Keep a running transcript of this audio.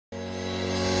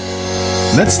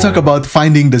Let's talk about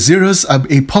finding the zeros of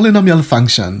a polynomial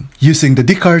function using the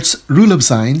Descartes' Rule of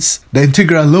Signs, the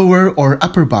integral lower or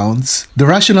upper bounds, the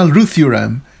rational root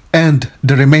theorem, and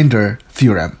the remainder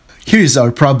theorem. Here is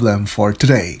our problem for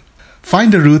today.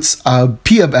 Find the roots of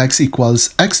p of x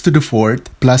equals x to the fourth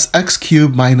plus x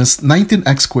cubed minus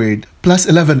 19x squared plus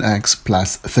 11x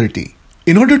plus 30.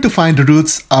 In order to find the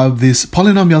roots of this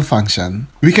polynomial function,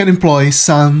 we can employ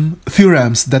some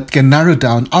theorems that can narrow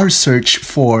down our search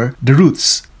for the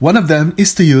roots. One of them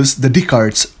is to use the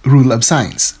Descartes' Rule of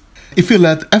Signs. If you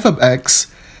let f of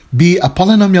x be a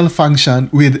polynomial function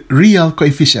with real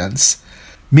coefficients,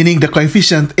 meaning the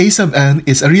coefficient a sub n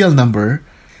is a real number,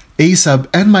 a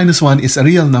sub n minus 1 is a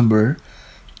real number,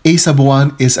 a sub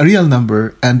 1 is a real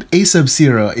number, and a sub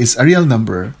 0 is a real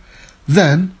number,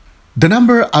 then the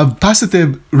number of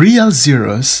positive real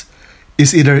zeros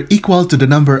is either equal to the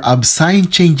number of sign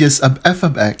changes of f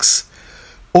of x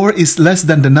or is less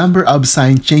than the number of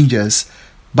sign changes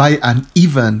by an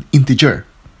even integer.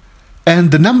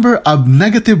 And the number of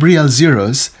negative real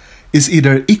zeros is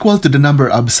either equal to the number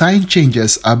of sign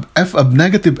changes of f of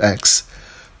negative x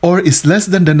or is less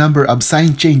than the number of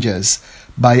sign changes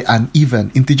by an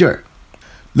even integer.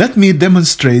 Let me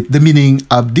demonstrate the meaning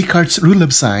of Descartes' rule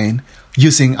of sign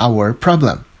using our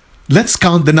problem. Let's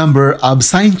count the number of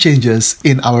sign changes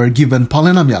in our given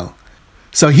polynomial.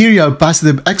 So here you have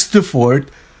positive x to the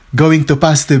fourth going to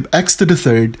positive x to the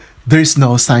third. There is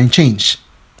no sign change.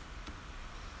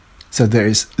 So there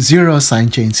is zero sign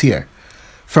change here.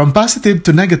 From positive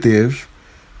to negative,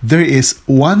 there is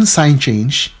one sign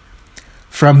change.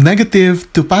 From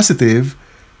negative to positive,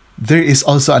 there is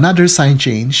also another sign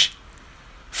change.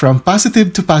 From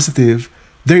positive to positive,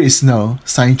 there is no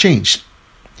sign change.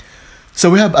 So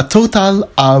we have a total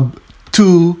of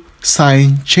 2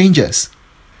 sign changes.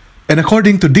 And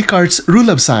according to Descartes' rule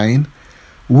of sign,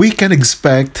 we can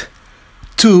expect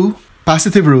 2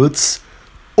 positive roots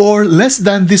or less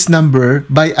than this number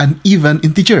by an even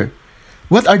integer.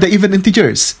 What are the even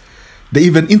integers? The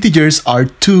even integers are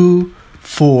 2,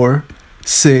 4,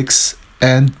 6,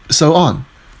 and so on.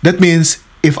 That means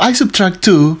if I subtract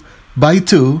 2 by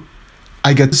 2,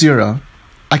 I get 0.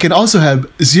 I can also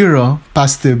have 0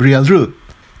 positive real root.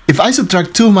 If I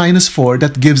subtract 2 minus 4,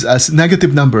 that gives us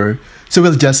negative number, so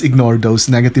we'll just ignore those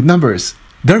negative numbers.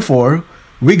 Therefore,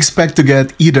 we expect to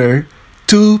get either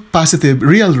 2 positive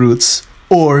real roots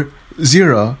or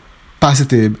 0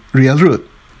 positive real root.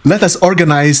 Let us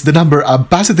organize the number of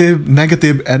positive,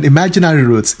 negative, and imaginary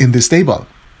roots in this table.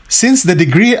 Since the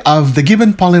degree of the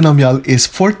given polynomial is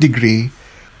 4th degree,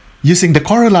 using the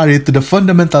corollary to the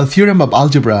fundamental theorem of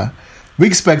algebra, we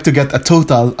expect to get a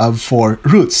total of 4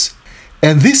 roots.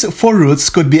 And these 4 roots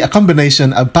could be a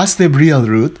combination of positive real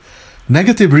root,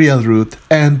 negative real root,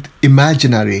 and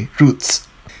imaginary roots.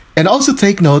 And also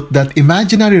take note that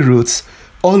imaginary roots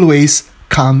always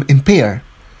come in pair.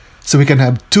 So we can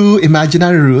have 2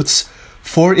 imaginary roots,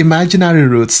 4 imaginary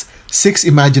roots, 6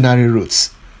 imaginary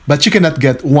roots. But you cannot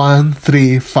get 1,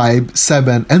 3, 5,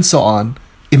 7, and so on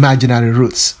imaginary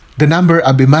roots. The number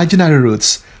of imaginary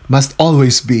roots must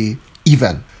always be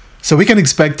even. So we can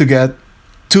expect to get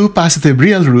 2 positive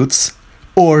real roots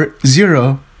or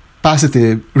 0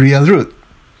 positive real root.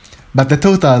 But the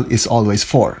total is always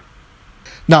 4.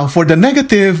 Now for the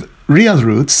negative real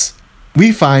roots,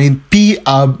 we find p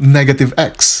of negative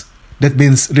x. That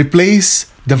means replace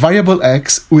the variable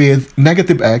x with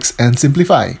negative x and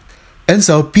simplify. And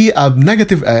so p of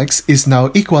negative x is now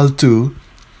equal to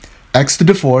x to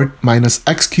the fourth minus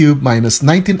x cubed minus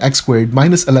 19x squared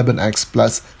minus 11x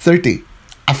plus 30.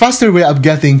 A faster way of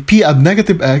getting p of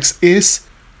negative x is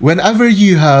whenever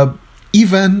you have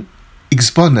even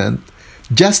exponent,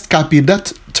 just copy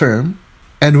that term,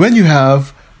 and when you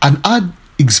have an odd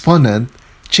exponent,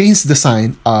 change the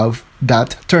sign of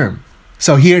that term.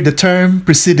 So here the term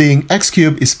preceding x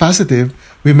cubed is positive,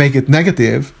 we make it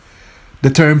negative. The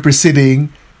term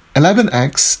preceding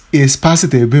 11x is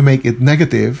positive, we make it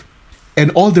negative.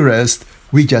 And all the rest,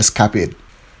 we just copied.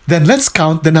 Then let's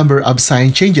count the number of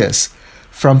sign changes.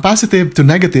 From positive to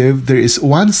negative, there is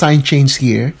 1 sign change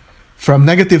here. From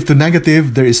negative to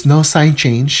negative, there is no sign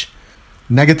change.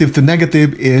 Negative to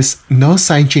negative is no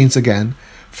sign change again.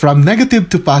 From negative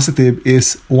to positive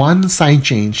is 1 sign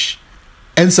change.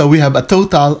 And so we have a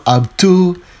total of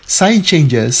 2 sign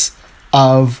changes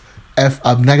of f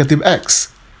of negative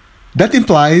x. That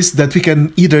implies that we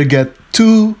can either get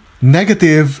 2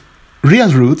 negative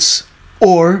real roots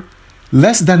or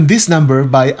less than this number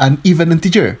by an even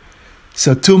integer.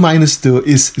 So 2 minus 2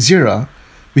 is 0.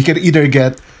 We can either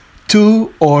get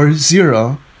 2 or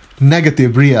 0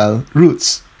 negative real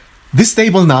roots. This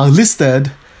table now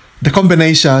listed the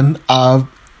combination of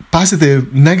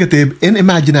positive, negative, and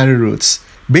imaginary roots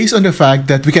based on the fact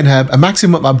that we can have a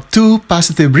maximum of 2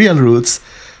 positive real roots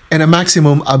and a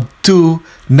maximum of 2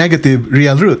 negative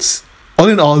real roots. All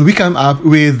in all, we come up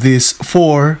with these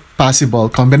 4 possible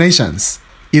combinations.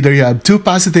 Either you have 2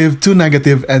 positive, 2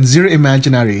 negative, and 0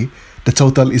 imaginary. The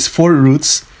total is 4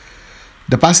 roots.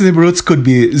 The positive roots could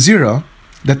be 0.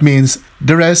 That means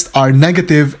the rest are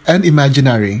negative and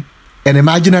imaginary. An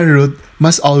imaginary root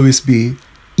must always be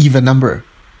even number.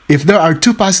 If there are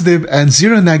 2 positive and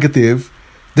 0 negative,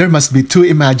 there must be 2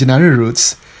 imaginary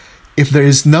roots. If there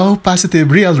is no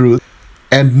positive real root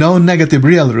and no negative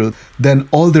real root, then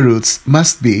all the roots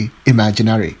must be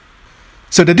imaginary.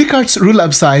 So the Descartes Rule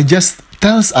of Signs just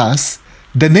tells us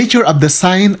the nature of the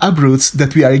sign of roots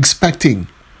that we are expecting.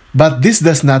 But this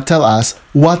does not tell us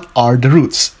what are the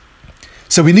roots.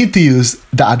 So we need to use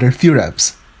the other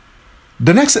theorems.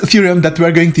 The next theorem that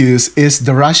we're going to use is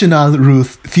the rational root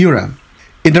theorem.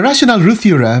 In the rational root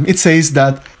theorem, it says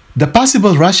that the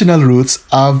possible rational roots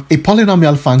of a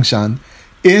polynomial function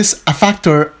is a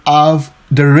factor of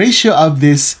the ratio of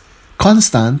this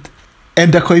constant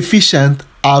and the coefficient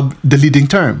of the leading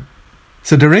term.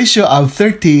 So the ratio of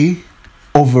 30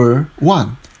 over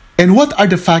 1. And what are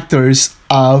the factors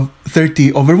of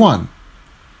 30 over 1?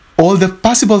 All the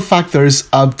possible factors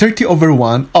of 30 over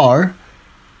 1 are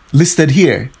listed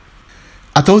here.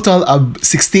 A total of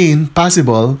 16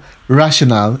 possible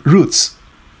rational roots.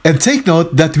 And take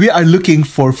note that we are looking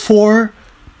for 4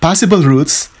 possible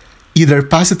roots, either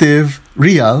positive,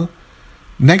 real,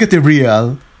 negative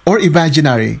real, or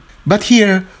imaginary. But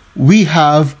here, we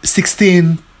have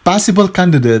 16 possible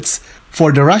candidates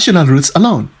for the rational roots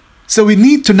alone. So we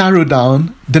need to narrow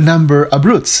down the number of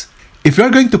roots. If we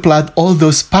are going to plot all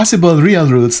those possible real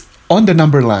roots on the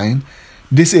number line,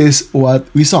 this is what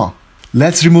we saw.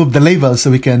 Let's remove the label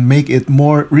so we can make it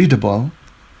more readable.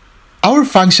 Our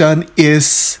function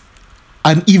is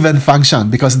an even function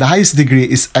because the highest degree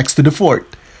is x to the 4th.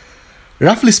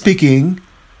 Roughly speaking,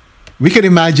 we can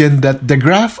imagine that the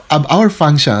graph of our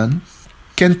function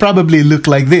can probably look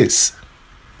like this.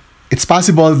 It's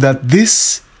possible that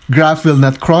this graph will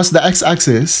not cross the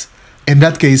x-axis. In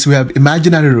that case, we have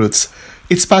imaginary roots.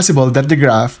 It's possible that the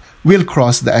graph will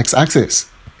cross the x-axis.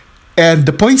 And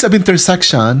the points of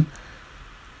intersection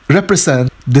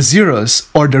represent the zeros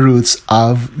or the roots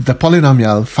of the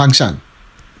polynomial function.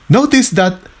 Notice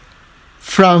that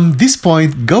from this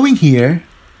point going here,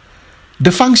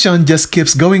 the function just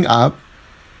keeps going up.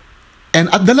 And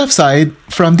at the left side,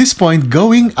 from this point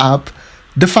going up,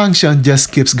 the function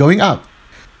just keeps going up.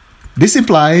 This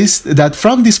implies that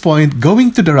from this point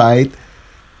going to the right,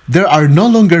 there are no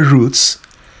longer roots.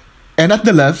 And at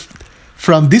the left,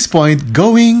 from this point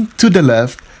going to the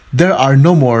left, there are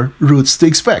no more roots to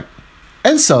expect.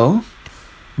 And so,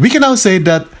 we can now say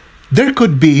that there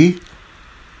could be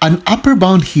an upper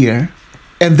bound here,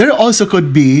 and there also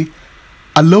could be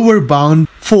a lower bound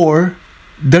for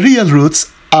the real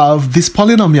roots of this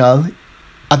polynomial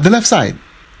at the left side.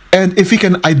 And if we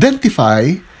can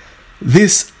identify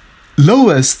this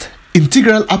lowest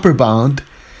integral upper bound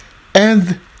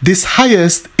and this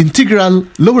highest integral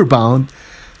lower bound,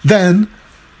 then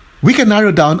we can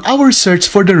narrow down our search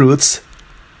for the roots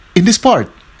in this part.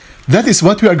 That is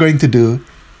what we are going to do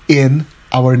in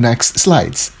our next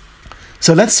slides.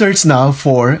 So let's search now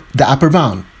for the upper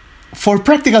bound. For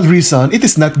practical reason, it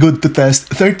is not good to test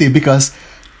 30 because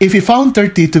if we found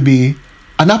 30 to be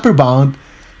an upper bound,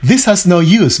 this has no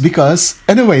use because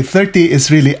anyway, 30 is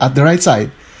really at the right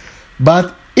side.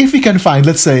 But if we can find,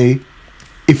 let's say,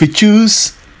 if we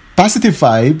choose positive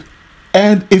 5,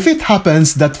 and if it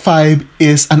happens that 5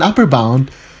 is an upper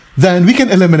bound, then we can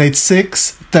eliminate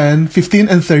 6, 10, 15,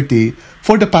 and 30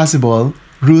 for the possible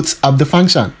roots of the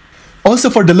function. Also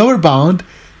for the lower bound,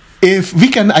 if we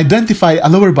can identify a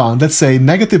lower bound, let's say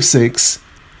negative 6,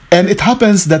 and it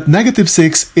happens that negative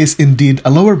 6 is indeed a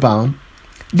lower bound,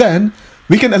 then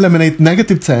we can eliminate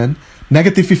negative 10,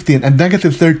 negative 15, and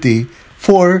negative 30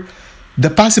 for the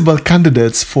possible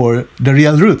candidates for the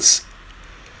real roots.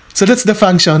 So that's the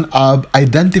function of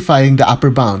identifying the upper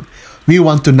bound. We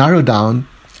want to narrow down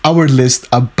our list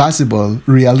of possible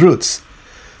real roots.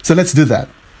 So let's do that.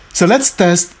 So let's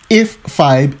test if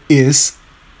 5 is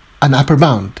an upper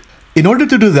bound. In order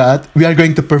to do that, we are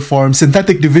going to perform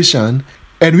synthetic division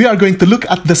and we are going to look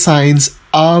at the signs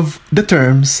of the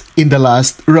terms in the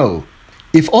last row.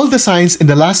 If all the signs in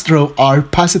the last row are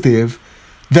positive,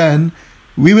 then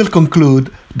we will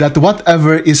conclude that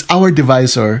whatever is our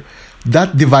divisor,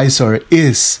 that divisor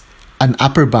is an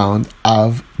upper bound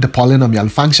of the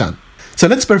polynomial function. So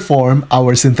let's perform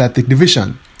our synthetic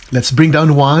division. Let's bring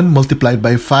down 1 multiplied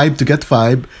by 5 to get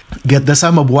 5. Get the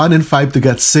sum of 1 and 5 to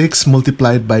get 6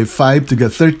 multiplied by 5 to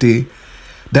get 30.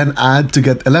 Then add to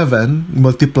get 11,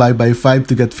 multiply by 5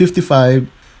 to get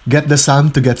 55. Get the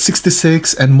sum to get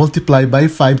 66 and multiply by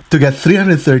 5 to get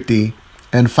 330.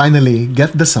 And finally,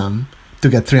 get the sum to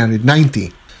get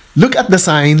 390. Look at the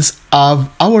signs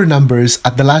of our numbers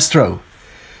at the last row.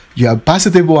 You have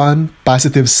positive 1,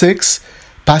 positive 6,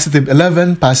 positive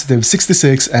 11, positive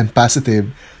 66, and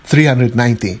positive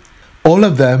 390. All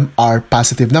of them are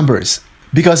positive numbers.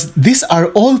 Because these are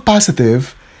all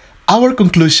positive, our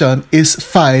conclusion is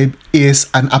 5 is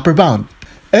an upper bound.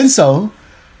 And so,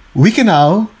 we can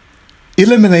now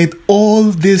eliminate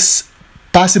all these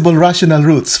possible rational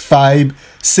roots, 5,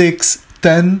 6,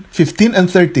 10, 15, and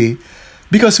 30,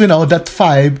 because we know that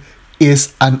 5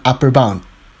 is an upper bound.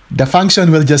 The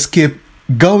function will just keep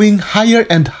going higher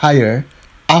and higher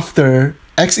after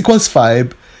x equals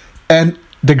 5, and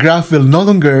the graph will no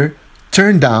longer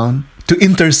turn down to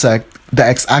intersect the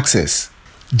x-axis.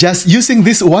 Just using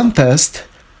this one test,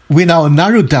 we now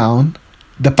narrow down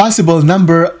the possible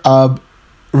number of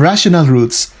rational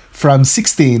roots from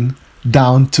 16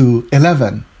 down to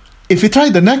 11. If we try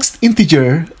the next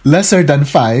integer lesser than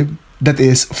 5, that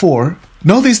is 4,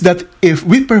 notice that if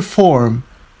we perform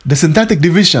the synthetic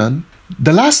division,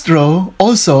 the last row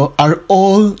also are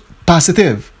all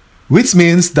positive, which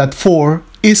means that 4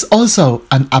 is also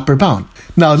an upper bound.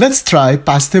 Now let's try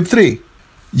positive 3.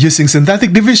 Using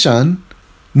synthetic division,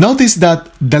 notice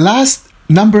that the last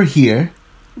number here,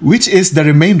 which is the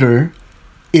remainder,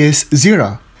 is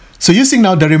 0. So using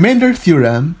now the remainder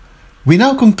theorem, we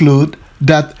now conclude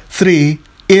that 3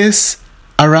 is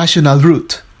a rational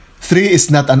root. 3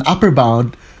 is not an upper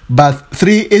bound, but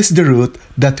 3 is the root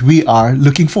that we are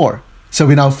looking for. So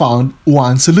we now found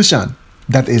one solution,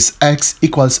 that is x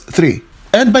equals 3.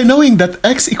 And by knowing that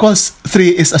x equals 3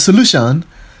 is a solution,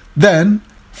 then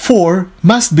 4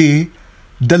 must be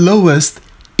the lowest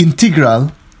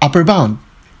integral upper bound.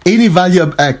 Any value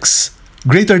of x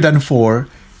greater than 4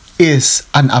 is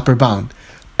an upper bound,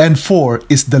 and 4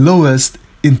 is the lowest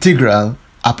integral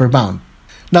upper bound.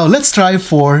 Now let's try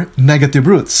for negative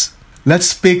roots.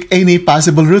 Let's pick any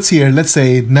possible roots here, let's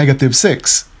say negative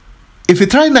 6. If we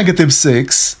try negative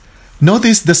 6,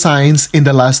 notice the signs in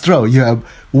the last row. You have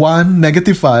 1,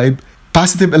 negative 5,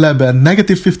 positive 11,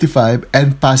 negative 55,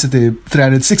 and positive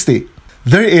 360.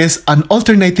 There is an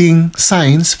alternating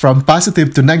signs from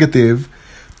positive to negative,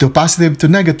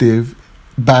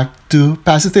 back to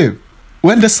positive.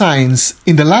 When the signs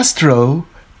in the last row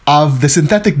of the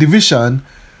synthetic division,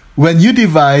 when you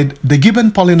divide the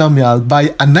given polynomial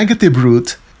by a negative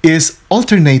root, is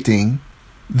alternating,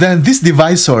 then this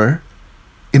divisor,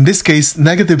 in this case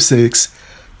negative 6,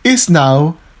 is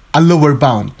now a lower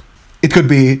bound. It could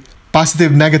be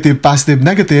positive,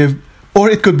 negative, or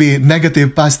it could be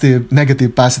negative,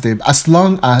 positive, as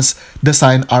long as the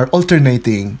signs are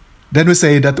alternating. Then we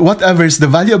say that whatever is the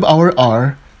value of our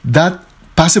r, that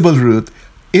possible root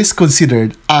is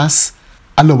considered as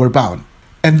a lower bound.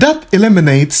 And that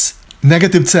eliminates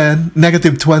negative 10,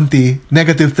 negative 20,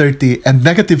 negative 30, and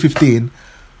negative 15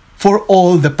 for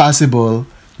all the possible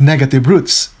negative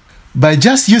roots. By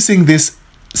just using these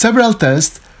several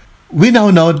tests, we now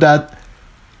know that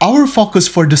our focus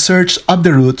for the search of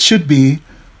the root should be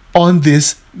on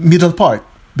this middle part,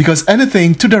 because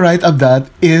anything to the right of that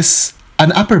is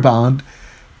an upper bound,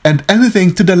 and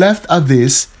anything to the left of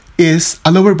this is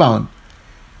a lower bound.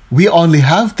 We only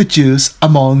have to choose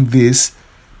among these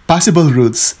possible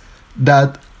roots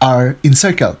that are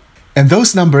encircled. And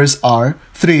those numbers are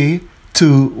 3,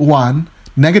 2, 1,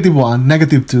 negative 1,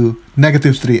 negative 2,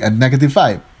 negative 3, and negative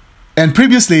 5. And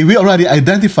previously, we already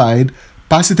identified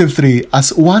positive 3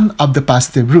 as one of the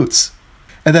positive roots.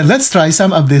 And then let's try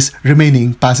some of these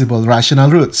remaining possible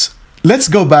rational roots. Let's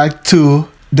go back to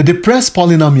the depressed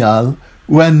polynomial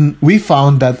when we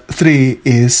found that 3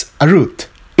 is a root.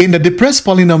 In the depressed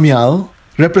polynomial,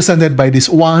 represented by this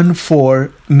 1,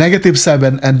 4, negative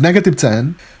 7, and negative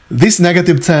 10, this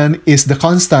negative 10 is the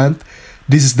constant,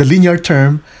 this is the linear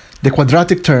term, the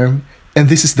quadratic term, and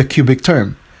this is the cubic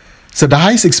term. So the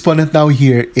highest exponent now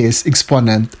here is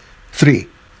exponent 3.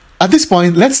 At this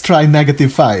point, let's try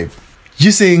negative 5.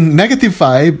 Using negative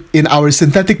 5 in our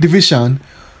synthetic division,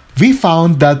 we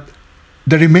found that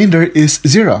the remainder is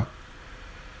 0.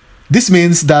 This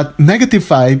means that negative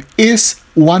 5 is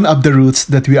one of the roots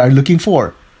that we are looking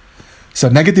for. So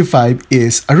negative 5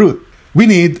 is a root. We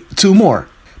need 2 more.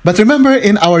 But remember,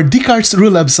 in our Descartes'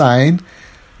 Rule of Signs,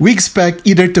 we expect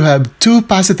either to have 2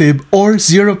 positive or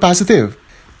 0 positive.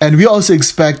 And we also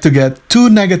expect to get 2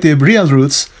 negative real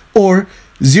roots or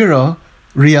 0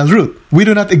 real root. We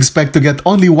do not expect to get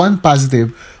only one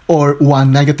positive or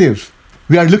one negative.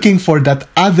 We are looking for that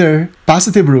other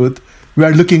positive root. We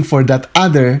are looking for that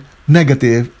other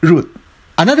negative root.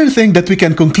 Another thing that we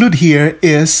can conclude here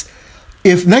is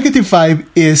if negative 5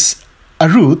 is a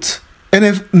root, and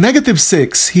if negative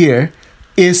 6 here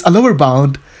is a lower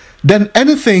bound, then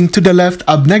anything to the left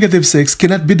of negative 6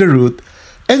 cannot be the root.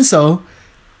 And so,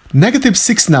 negative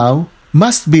 6 now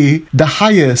must be the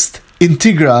highest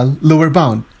integral lower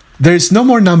bound. There is no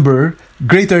more number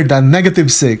greater than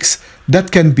negative 6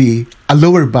 that can be a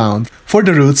lower bound for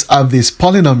the roots of this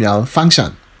polynomial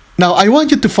function. Now, I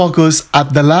want you to focus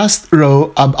at the last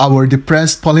row of our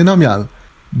depressed polynomial.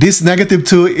 This negative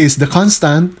 2 is the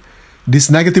constant,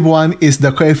 this negative 1 is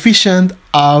the coefficient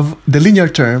of the linear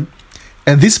term,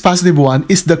 and this positive 1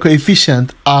 is the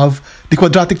coefficient of the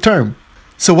quadratic term.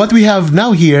 So what we have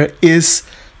now here is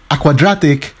a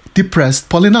quadratic depressed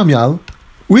polynomial,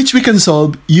 which we can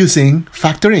solve using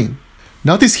factoring.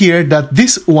 Notice here that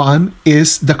this 1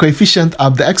 is the coefficient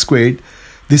of the x squared,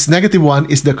 this negative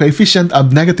 1 is the coefficient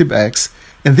of negative x,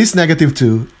 and this negative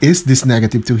 2 is this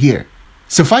negative 2 here.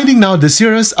 So finding now the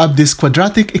zeros of this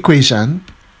quadratic equation,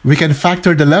 we can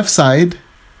factor the left side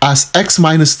as x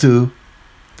minus 2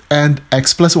 and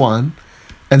x plus 1,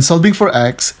 and solving for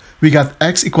x, we got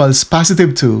x equals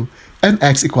positive 2 and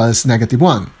x equals negative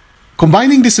 1.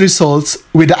 Combining these results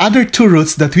with the other two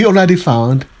roots that we already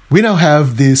found, we now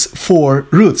have these four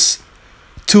roots.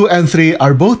 2 and 3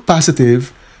 are both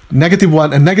positive, negative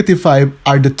 1 and negative 5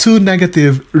 are the two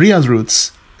negative real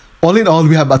roots. All in all,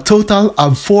 we have a total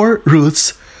of 4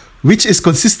 roots, which is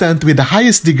consistent with the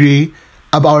highest degree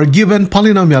of our given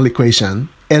polynomial equation.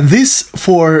 And these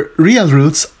 4 real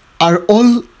roots are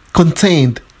all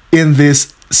contained in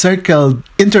this circled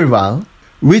interval,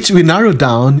 which we narrow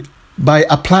down by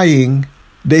applying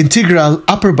the integral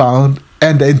upper bound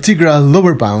and the integral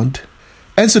lower bound.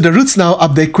 And so the roots now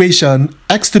of the equation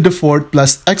x to the 4th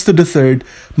plus x to the 3rd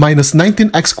minus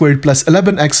 19x squared plus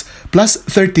 11x plus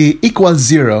 30 equals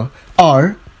 0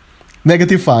 are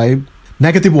negative 5,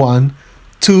 negative 1,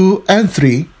 2, and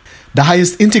 3. The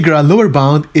highest integral lower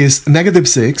bound is negative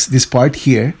 6, this part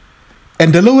here.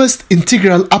 And the lowest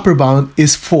integral upper bound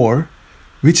is 4,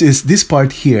 which is this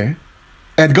part here.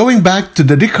 And going back to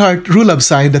the Descartes Rule of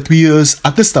Signs that we use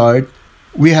at the start,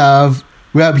 we have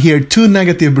here two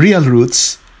negative real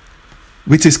roots,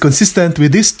 which is consistent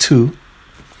with these two.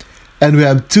 And we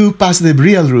have two positive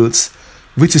real roots,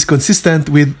 which is consistent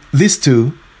with these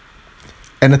two.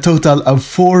 And a total of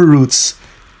 4 roots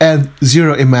and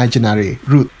 0 imaginary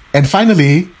root. And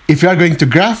finally, if you are going to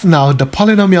graph now the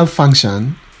polynomial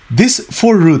function, these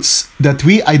 4 roots that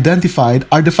we identified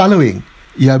are the following.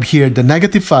 You have here the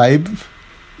negative 5,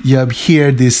 you have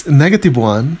here this negative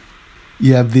 1,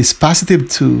 you have this positive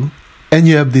 2, and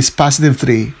you have this positive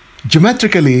 3.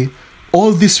 Geometrically,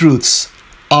 all these roots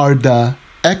are the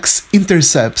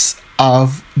x-intercepts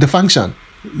of the function.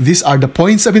 These are the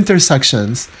points of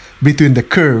intersections between the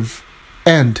curve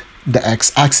and the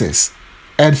x-axis.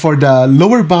 And for the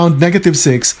lower bound negative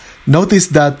 6, notice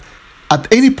that at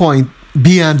any point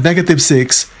beyond negative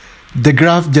 6, the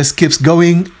graph just keeps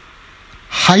going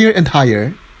higher and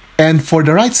higher. And for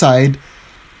the right side,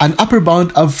 an upper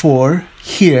bound of 4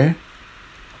 here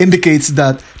indicates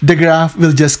that the graph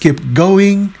will just keep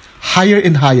going higher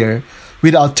and higher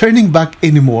without turning back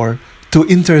anymore to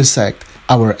intersect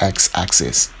our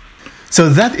x-axis. So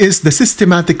that is the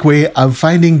systematic way of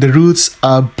finding the roots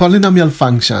of polynomial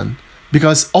function,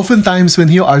 because oftentimes when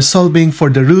you are solving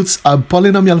for the roots of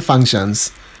polynomial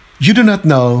functions, you do not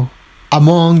know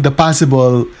among the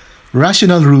possible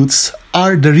rational roots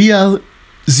are the real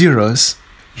zeros.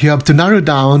 You have to narrow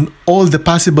down all the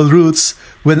possible roots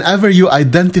whenever you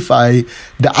identify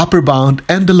the upper bound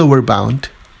and the lower bound,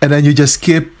 and then you just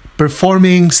keep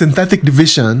performing synthetic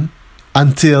division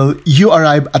until you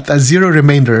arrive at a zero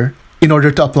remainder in order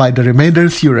to apply the remainder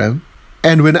theorem.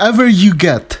 And whenever you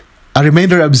get a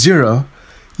remainder of 0,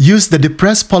 use the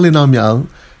depressed polynomial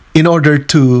in order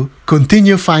to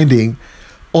continue finding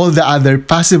all the other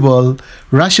possible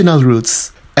rational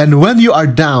roots. And when you are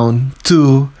down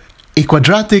to a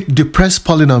quadratic depressed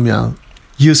polynomial,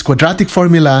 use quadratic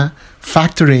formula,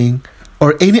 factoring,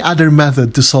 or any other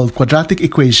method to solve quadratic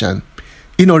equation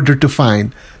in order to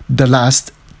find the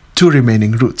last 2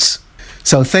 remaining roots.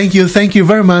 So thank you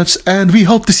very much, and we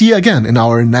hope to see you again in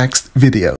our next video.